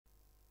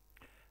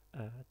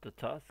The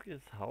task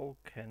is how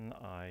can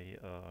I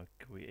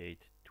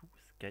create two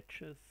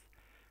sketches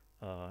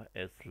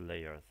as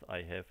layers.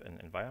 I have an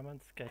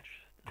environment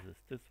sketch, this is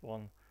this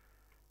one,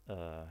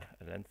 a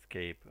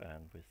landscape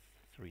and with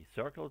three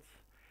circles,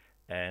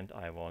 and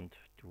I want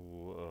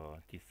to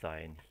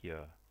design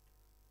here,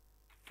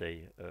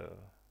 say, a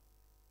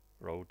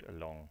road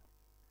along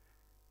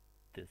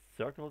these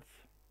circles,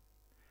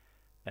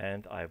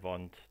 and I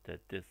want that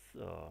this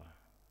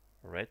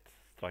red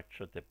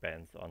structure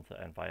depends on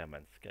the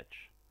environment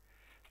sketch.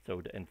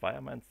 So the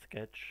environment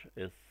sketch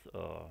is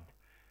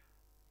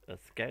a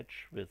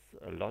sketch with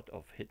a lot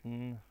of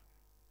hidden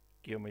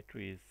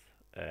geometries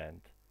and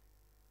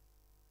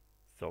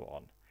so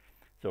on.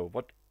 So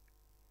what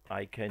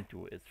I can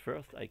do is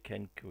first I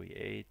can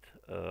create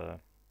a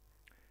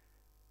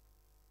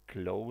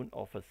clone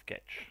of a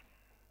sketch.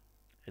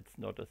 It's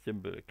not a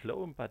simple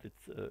clone, but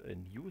it's a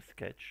new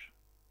sketch,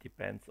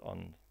 depends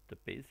on the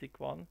basic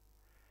one,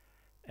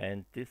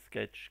 and this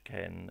sketch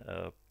can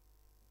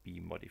be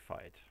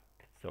modified.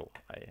 So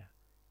I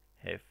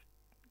have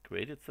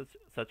created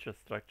such a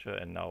structure,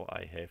 and now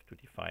I have to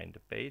define the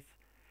base,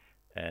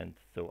 and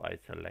so I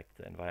select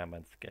the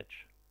environment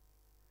sketch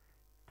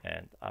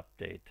and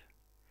update.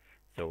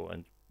 So,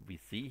 and we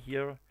see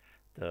here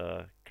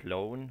the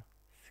clone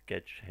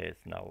sketch has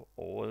now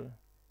all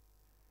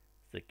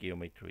the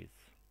geometries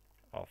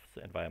of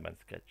the environment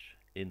sketch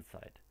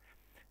inside.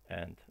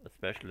 And a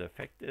special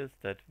effect is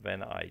that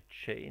when I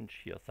change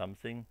here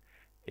something,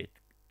 it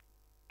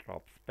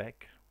drops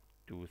back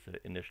to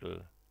the initial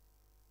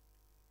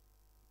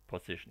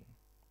position.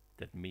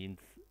 That means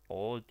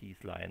all these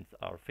lines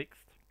are fixed.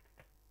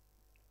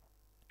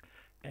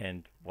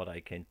 And what I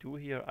can do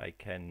here, I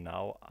can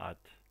now add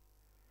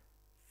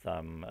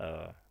some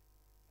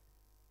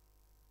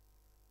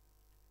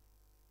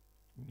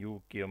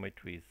new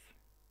geometries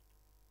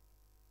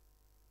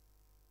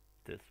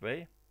this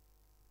way.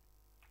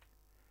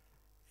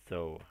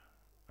 So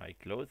I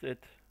close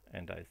it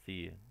and I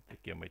see the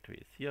geometry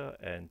is here,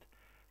 and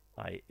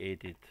I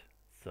edit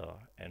the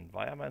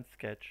environment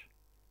sketch,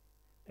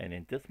 and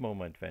in this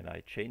moment when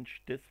I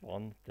change this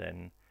one,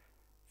 then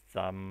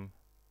some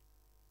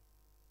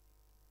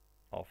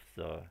of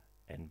the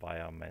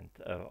environment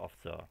of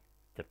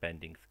the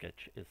bending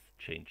sketch is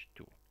changed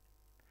too.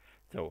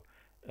 So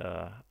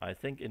I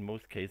think in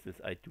most cases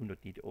I do not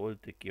need all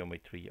the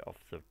geometry of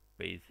the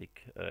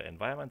basic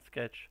environment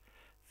sketch,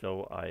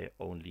 so I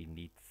only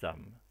need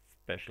some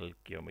special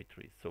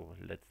geometry. So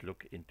let's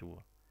look into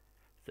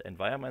the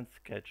environment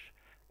sketch,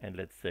 and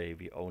let's say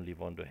we only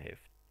want to have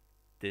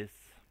this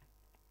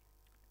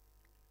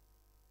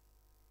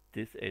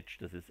edge.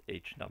 This is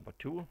edge number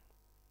 2.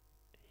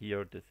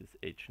 Here this is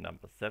edge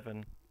number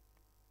 7,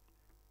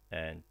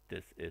 and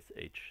this is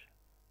edge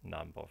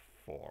number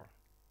 4.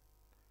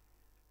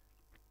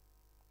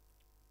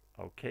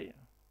 Okay,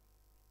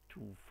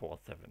 2, 4,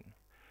 7.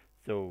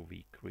 So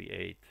we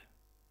create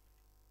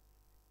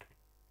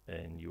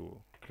a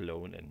new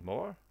clone and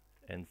more,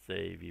 and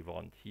say we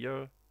want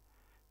here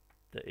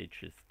the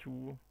edges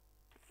 2,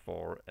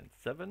 4 and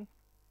 7,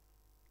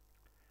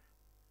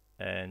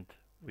 and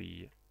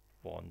we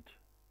want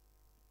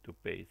to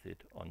base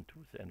it onto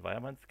the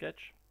environment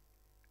sketch,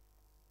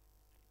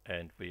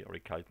 and we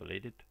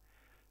recalculate it.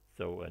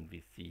 So, and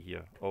we see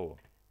here, oh,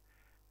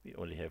 we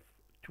only have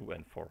 2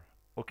 and 4.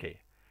 Okay,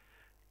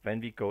 when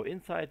we go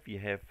inside, we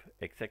have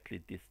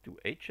exactly these two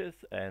edges,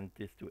 and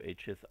these two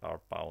edges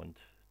are bound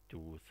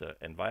to the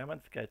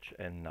environment sketch,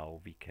 and now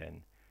we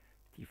can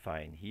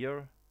define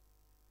here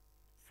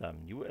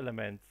some new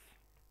elements.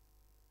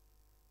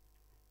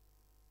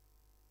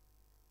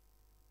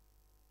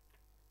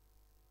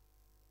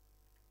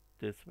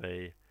 This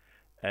way,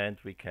 and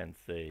we can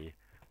say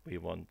we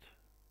want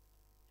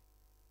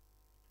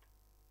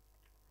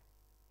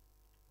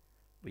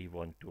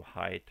to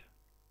hide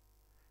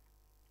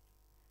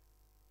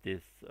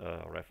these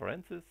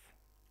references.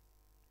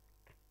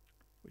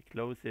 We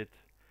close it,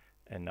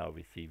 and now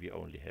we see we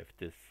only have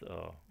this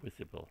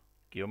visible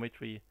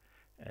geometry,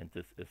 and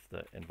this is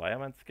the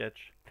environment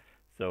sketch.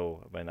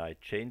 So when I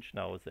change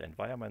now the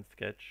environment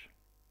sketch,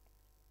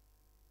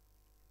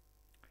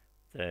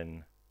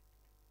 then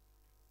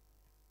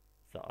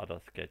the other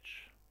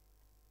sketch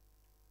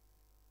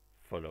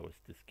follows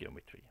this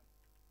geometry.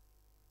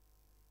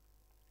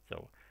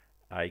 So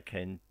I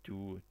can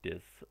do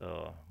this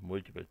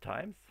multiple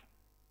times.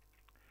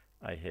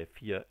 I have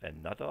here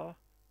another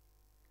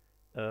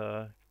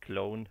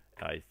clone.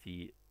 I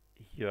see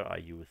here I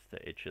use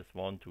the edges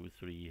 1, 2,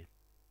 3,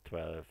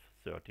 12,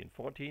 13,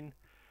 14,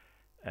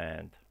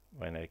 and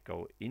when I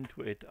go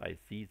into it, I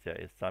see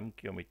there is some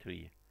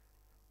geometry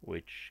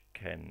which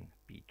can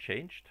be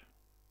changed.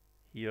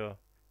 Here,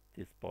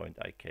 this point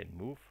I can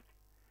move.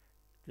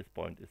 This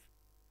point is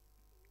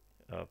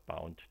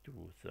bound to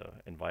the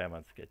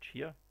environment sketch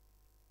here.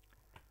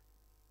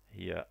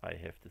 Here I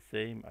have the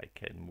same. I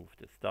can move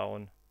this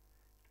down.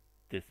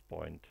 This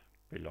point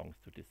belongs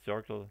to this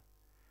circle.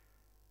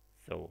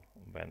 So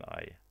when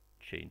I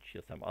change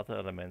here some other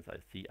elements, I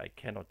see I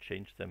cannot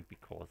change them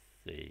because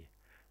they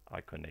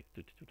are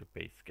connected to the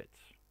base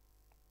sketch.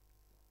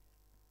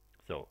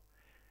 So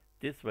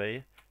this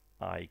way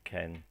I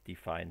can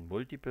define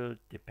multiple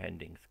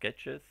depending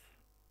sketches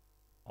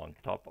on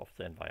top of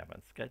the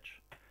environment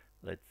sketch.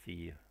 Let's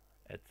see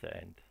at the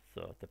end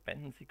the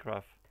dependency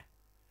graph.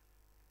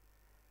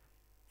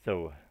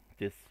 So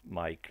this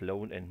my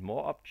clone and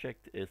more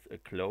object is a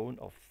clone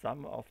of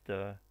some of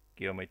the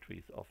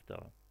geometries of the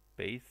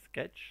base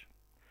sketch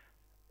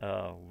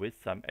with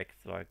some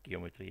extra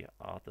geometry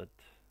added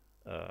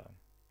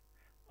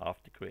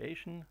after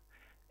creation.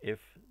 If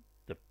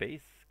the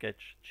base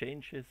sketch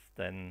changes,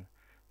 then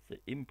the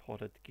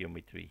imported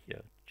geometry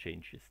here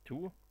changes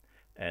too,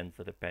 and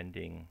the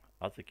depending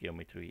other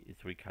geometry is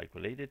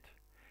recalculated.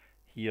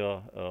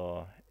 Here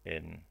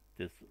in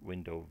this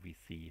window we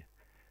see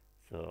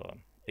the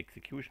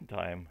execution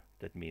time.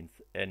 That means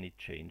any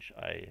change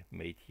I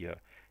made here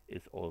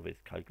is always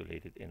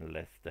calculated in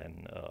less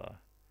than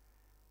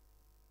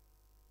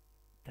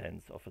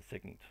tenths of a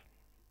second.